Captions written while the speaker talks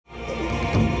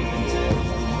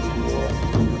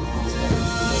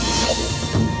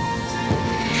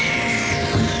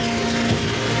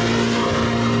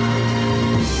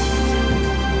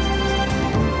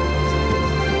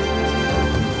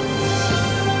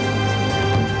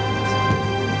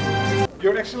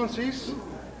Your Excellencies,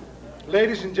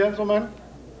 ladies and gentlemen,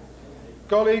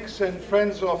 colleagues and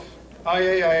friends of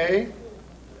IAIA,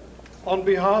 on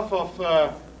behalf of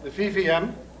the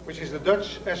VVM, which is the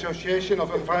Dutch Association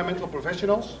of Environmental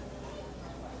Professionals,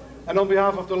 and on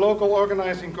behalf of the local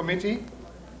organizing committee,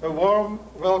 a warm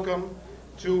welcome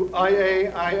to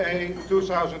IAIA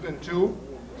 2002,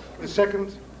 the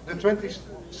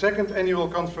 22nd annual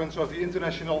conference of the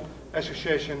International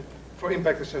Association for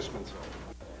Impact Assessment.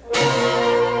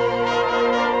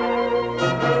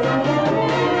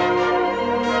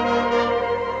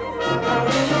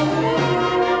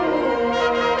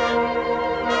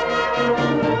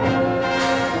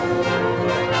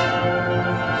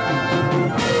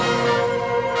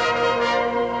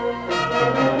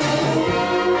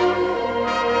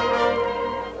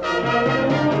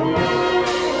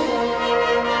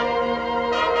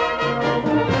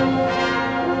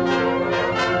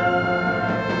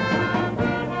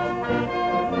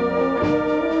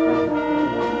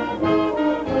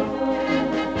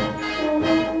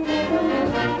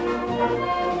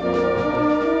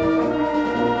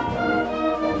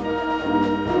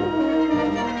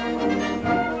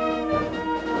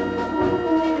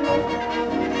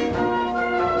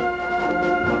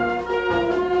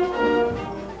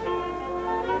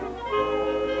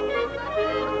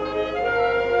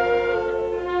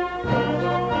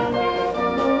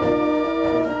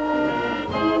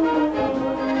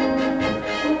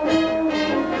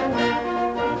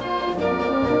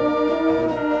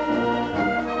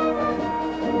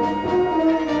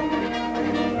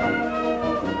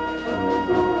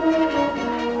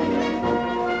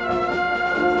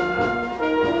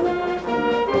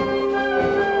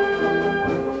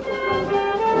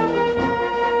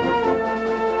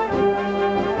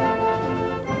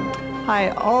 Hi,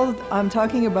 I'm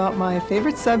talking about my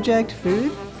favorite subject,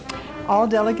 food. All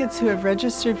delegates who have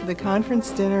registered for the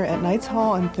conference dinner at Knights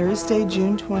Hall on Thursday,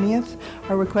 June 20th,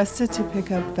 are requested to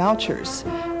pick up vouchers.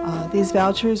 These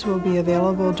vouchers will be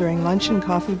available during lunch and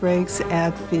coffee breaks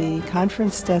at the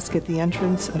conference desk at the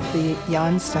entrance of the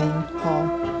Jan Stein Hall.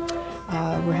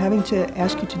 We're having to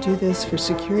ask you to do this for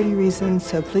security reasons,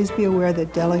 so please be aware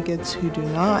that delegates who do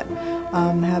not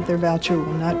have their voucher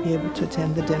will not be able to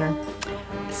attend the dinner.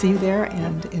 See you there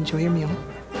and enjoy your meal.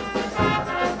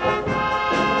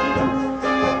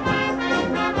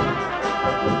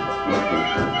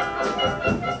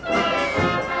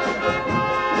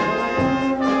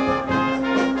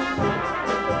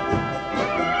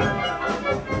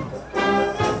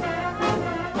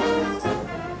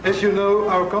 As you know,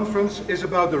 our conference is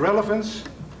about the relevance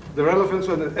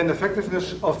and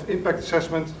effectiveness of impact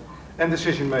assessment and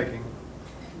decision making.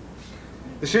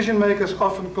 Decision makers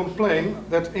often complain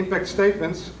that impact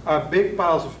statements are big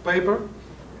piles of paper,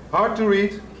 hard to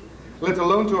read, let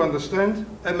alone to understand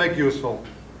and make useful.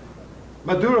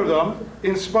 Madurodam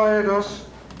inspired us,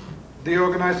 the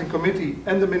organizing committee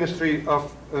and the Ministry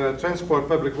of Transport,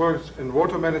 Public Works and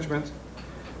Water Management,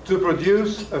 to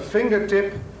produce a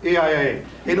fingertip EIA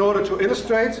in order to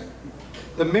illustrate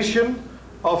the mission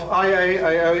of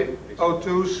IAIA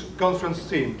 02's conference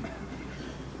theme.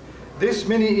 This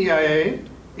mini EIA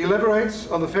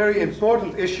elaborates on the very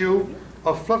important issue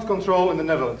of flood control in the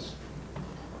Netherlands.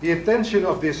 The intention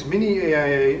of this mini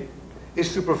EIA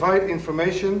is to provide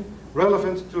information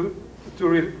relevant to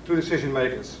decision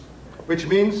makers, which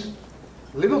means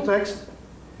little text,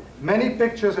 many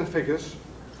pictures and figures,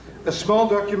 a small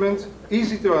document,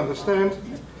 easy to understand,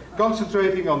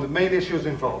 concentrating on the main issues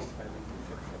involved.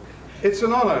 It's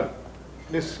an honor,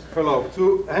 Ms. Verloop,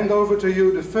 to hand over to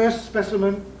you the first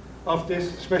specimen of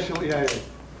this special EIA.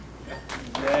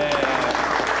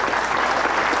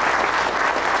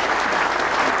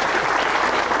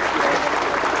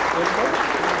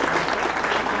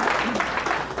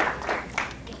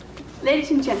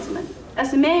 Ladies and gentlemen,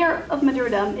 as the mayor of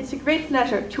Madurodam, it's a great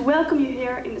pleasure to welcome you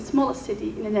here in the smallest city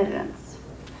in the Netherlands.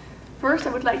 First,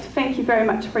 I would like to thank you very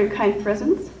much for your kind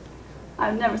presence.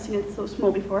 I've never seen it so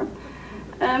small before.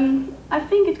 I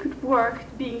think it could work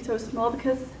being so small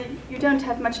because you don't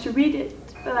have much to read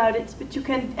about it, but you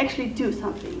can actually do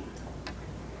something.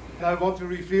 And I want to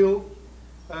reveal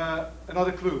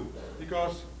another clue,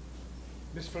 because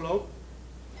Ms. Verloop,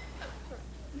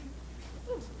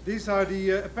 these are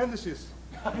the appendices.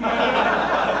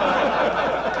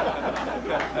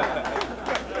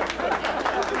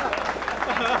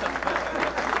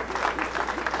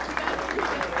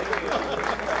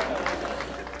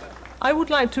 I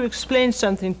would like to explain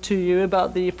something to you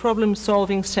about the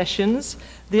problem-solving sessions.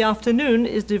 The afternoon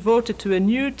is devoted to a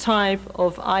new type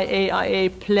of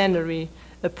IAIA plenary,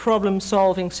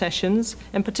 problem-solving sessions,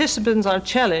 and participants are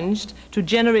challenged to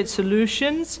generate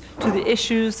solutions to the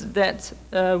issues that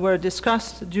were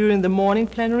discussed during the morning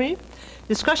plenary.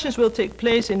 Discussions will take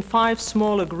place in 5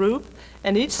 smaller groups,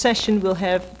 and each session will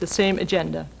have the same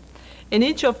agenda. In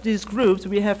each of these groups,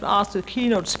 we have asked a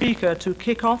keynote speaker to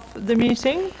kick off the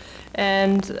meeting,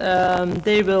 and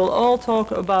they will all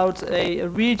talk about they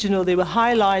will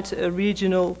highlight a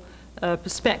regional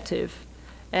perspective.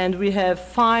 And we have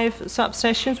 5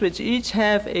 sub-sessions which each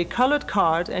have a colored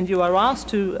card, and you are asked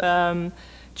to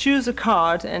choose a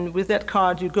card, and with that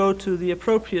card you go to the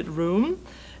appropriate room.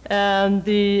 And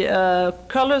the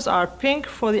colors are pink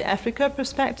for the Africa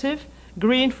perspective,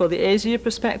 green for the Asia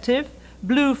perspective,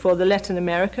 blue for the Latin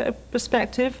America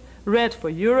perspective, red for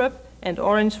Europe, and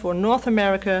orange for North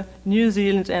America, New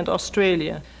Zealand, and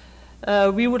Australia.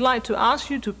 We would like to ask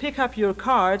you to pick up your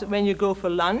card when you go for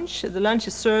lunch. The lunch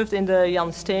is served in the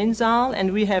Jan Steenzaal,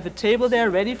 and we have a table there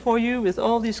ready for you with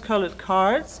all these colored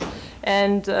cards.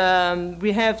 And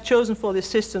we have chosen for this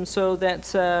system so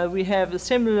that we have a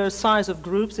similar size of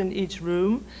groups in each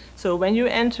room. So when you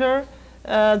enter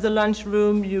the lunch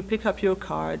room, you pick up your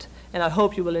card. And I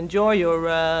hope you will enjoy your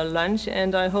lunch,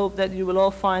 and I hope that you will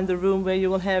all find the room where you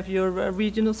will have your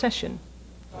regional session.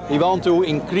 We want to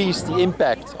increase the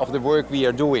impact of the work we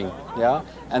are doing, yeah?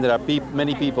 And there are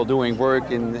many people doing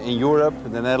work in Europe,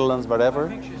 in the Netherlands,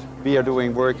 whatever. We are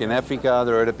doing work in Africa,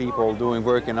 there are other people doing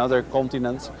work in other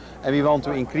continents. And we want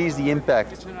to increase the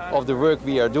impact of the work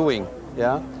we are doing,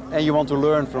 yeah? And you want to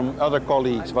learn from other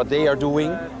colleagues what they are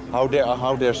doing,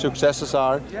 how their successes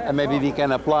are, and maybe we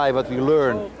can apply what we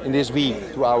learn in this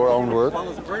week to our own work.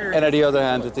 And on the other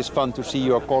hand, it is fun to see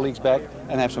your colleagues back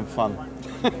and have some fun.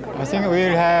 I think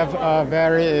we'll have a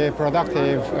very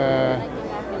productive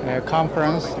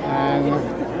conference, and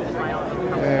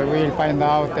we'll find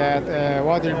out that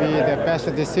what will be the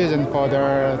best decision for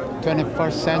the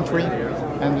 21st century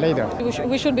and later.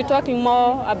 We should be talking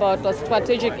more about a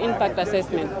strategic impact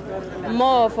assessment,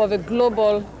 more for the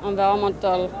global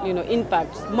environmental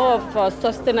impact, more for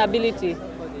sustainability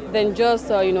than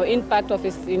just impact of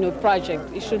a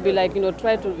project. It should be like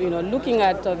try to looking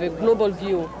at the global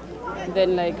view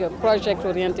than like a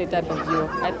project-oriented type of view.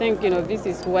 I think this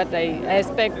is what I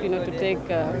expect to take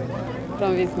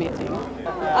from this meeting.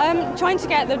 I'm trying to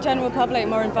get the general public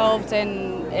more involved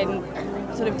in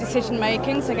sort of decision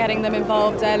making, so getting them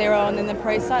involved earlier on in the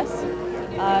process,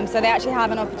 so they actually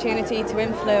have an opportunity to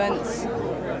influence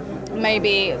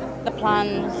maybe the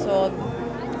plans, or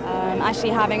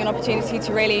actually having an opportunity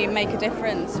to really make a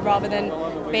difference rather than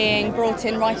being brought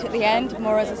in right at the end,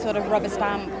 more as a sort of rubber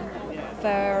stamp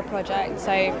for a project.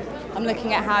 So I'm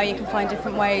looking at how you can find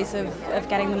different ways of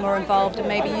getting them more involved, and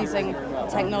maybe using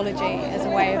technology as a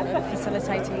way of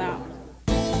facilitating that.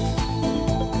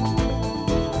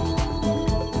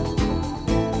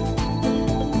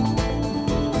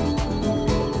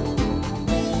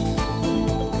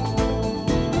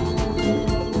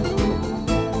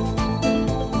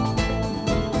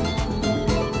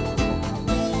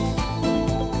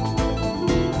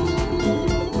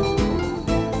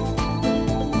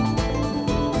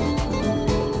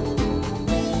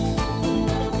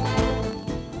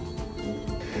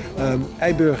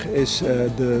 IJburg is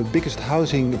the biggest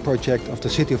housing project of the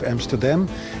city of Amsterdam,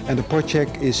 and the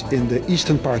project is in the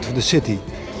eastern part of the city.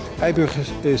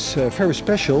 IJburg is very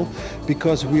special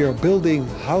because we are building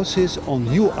houses on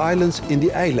new islands in the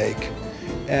IJlake Lake.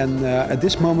 And at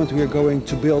this moment we are going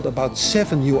to build about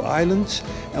 7 new islands,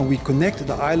 and we connect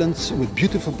the islands with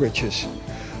beautiful bridges.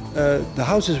 The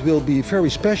houses will be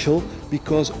very special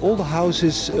because all the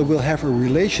houses will have a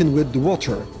relation with the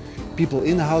water. People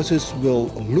in houses will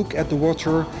look at the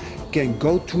water, can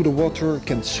go to the water,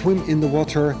 can swim in the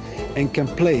water, and can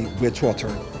play with water.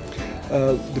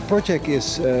 The project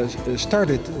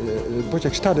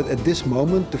started at this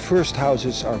moment. The first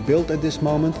houses are built at this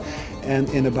moment, and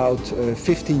in about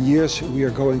 15 years we are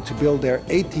going to build there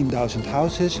 18,000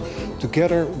 houses,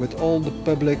 together with all the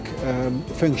public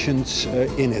functions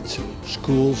in it,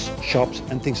 schools, shops,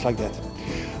 and things like that.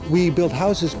 We build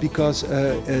houses because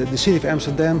the city of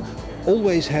Amsterdam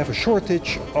always have a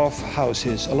shortage of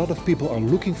houses. A lot of people are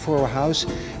looking for a house,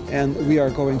 and we are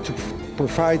going to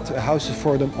provide houses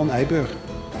for them on IJburg.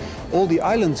 All the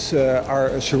islands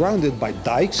are surrounded by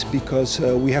dikes because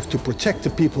we have to protect the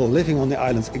people living on the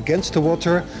islands against the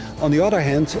water. On the other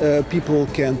hand, people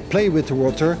can play with the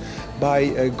water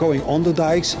by going on the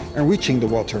dikes and reaching the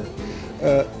water.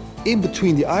 In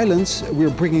between the islands,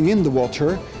 we're bringing in the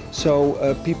water,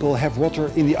 so people have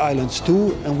water in the islands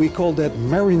too, and we call that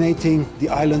marinating the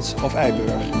islands of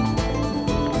IJburg.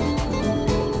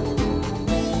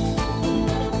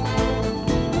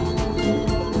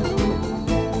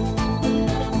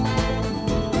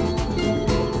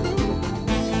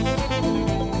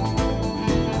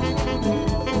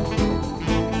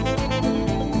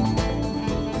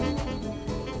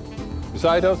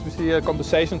 Beside us, we see a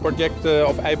compensation project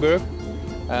of IJburg.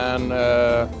 And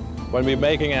when we're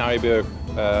making IJburg,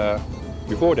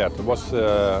 before that, it was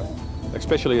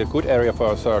especially a good area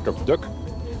for a sort of duck.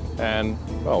 And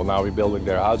well, now we're building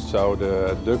their house, so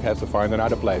the duck has to find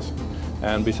another place.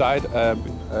 And beside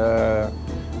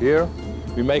here,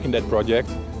 we're making that project,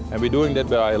 and we're doing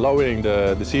that by lowering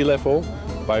the sea level,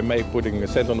 by putting a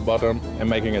sand on the bottom and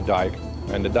making a dike.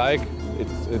 And the dike,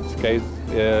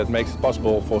 it makes it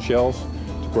possible for shells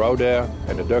to grow there,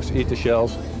 and the ducks eat the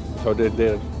shells. So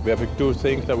we have two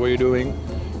things that we're doing.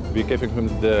 We're giving them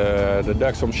the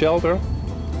ducks some shelter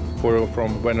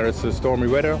from when it's stormy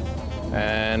weather,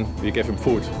 and we give them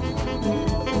food.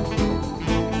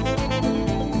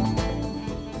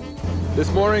 This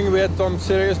morning we had some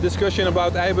serious discussion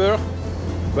about IJburg,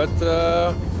 but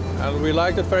and we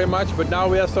liked it very much. But now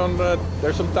we have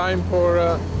there's some time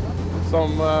for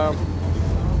some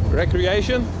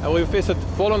recreation, and we visit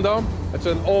Volendam. It's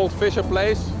an old fisher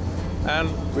place, and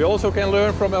we also can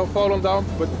learn from Volendam,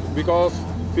 but because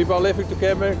people are living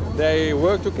together, they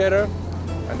work together,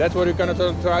 and that's what we're going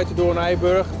to try to do in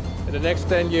IJburg in the next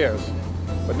 10 years.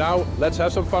 But now let's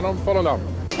have some fun on Volendam.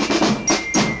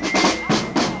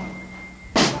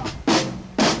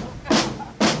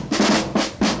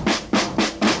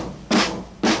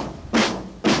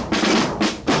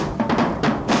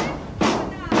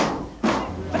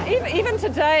 Even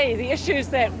today, the issues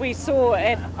that we saw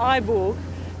at IJburg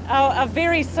are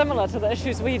very similar to the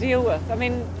issues we deal with. I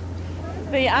mean,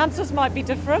 the answers might be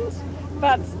different,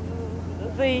 but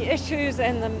the issues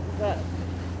and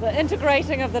the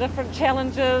integrating of the different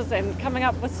challenges and coming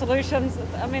up with solutions,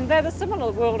 I mean, they're the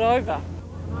similar world over.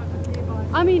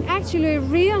 I mean, actually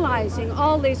realizing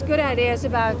all these good ideas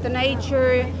about the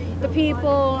nature, the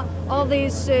people, all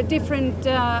these different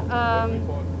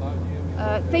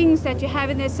things that you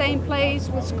have in the same place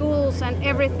with schools and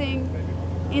everything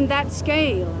in that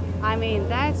scale. I mean,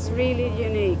 that's really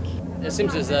unique. It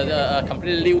seems it's a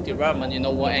completely new development,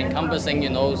 encompassing,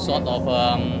 sort of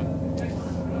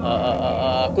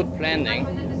good planning,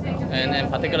 and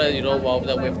particularly,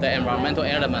 with the environmental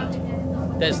element.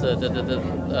 That's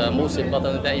the most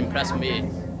important that impressed me.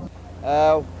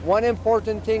 One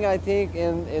important thing I think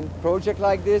in a project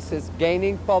like this is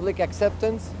gaining public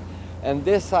acceptance, and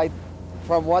this,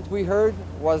 from what we heard,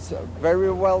 was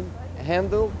very well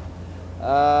handled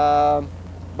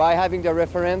by having the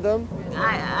referendum.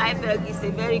 IJburg is a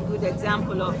very good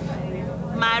example of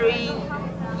marrying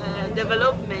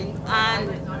development and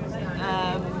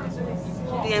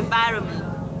the environment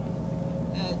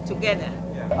together.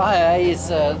 IAIA is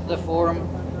the forum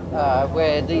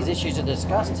where these issues are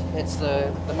discussed. It's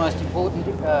the most important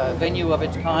venue of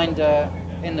its kind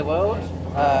in the world.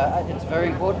 It's very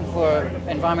important for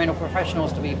environmental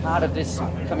professionals to be part of this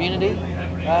community.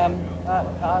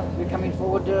 We're coming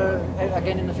forward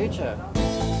again in the future.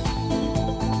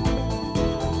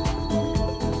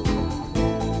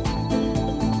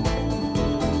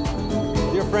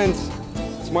 Dear friends,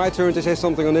 it's my turn to say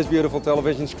something on this beautiful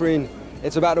television screen.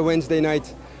 It's about a Wednesday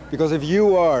night, because if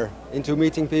you are into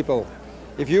meeting people,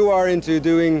 if you are into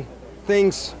doing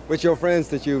things with your friends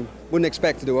that you wouldn't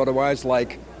expect to do otherwise,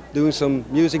 like doing some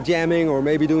music jamming or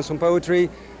maybe doing some poetry,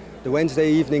 the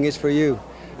Wednesday evening is for you.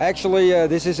 Actually,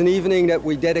 this is an evening that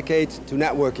we dedicate to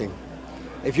networking.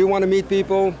 If you want to meet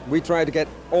people, we try to get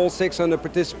all 600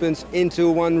 participants into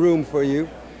one room for you.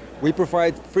 We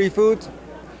provide free food.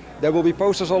 There will be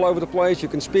posters all over the place. You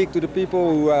can speak to the people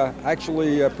who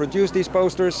actually produce these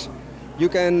posters. You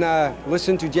can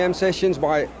listen to jam sessions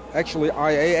by actually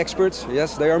IAIA experts.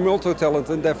 Yes, they are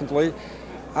multi-talented, definitely.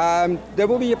 There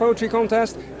will be a poetry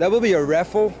contest. There will be a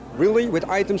raffle, really, with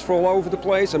items for all over the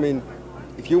place. I mean,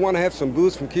 if you want to have some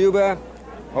booze from Cuba,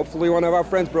 hopefully one of our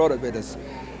friends brought it with us.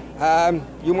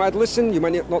 You might listen, you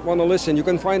might not want to listen. You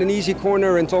can find an easy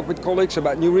corner and talk with colleagues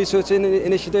about new research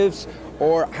initiatives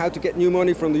or how to get new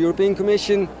money from the European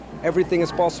Commission. Everything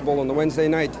is possible on the Wednesday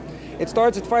night. It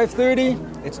starts at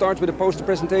 5:30. It starts with a poster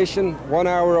presentation, 1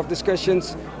 hour of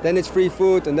discussions, then it's free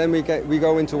food, and then we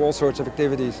go into all sorts of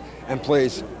activities. And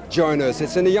please, join us.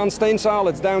 It's in the Jan Steenzaal,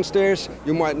 it's downstairs.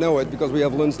 You might know it because we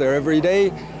have lunch there every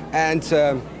day, and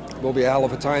it will be a hell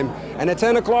of a time. And at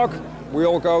 10 o'clock, we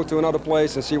all go to another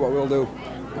place and see what we'll do,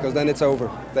 because then it's over.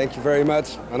 Thank you very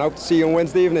much, and hope to see you on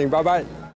Wednesday evening. Bye-bye.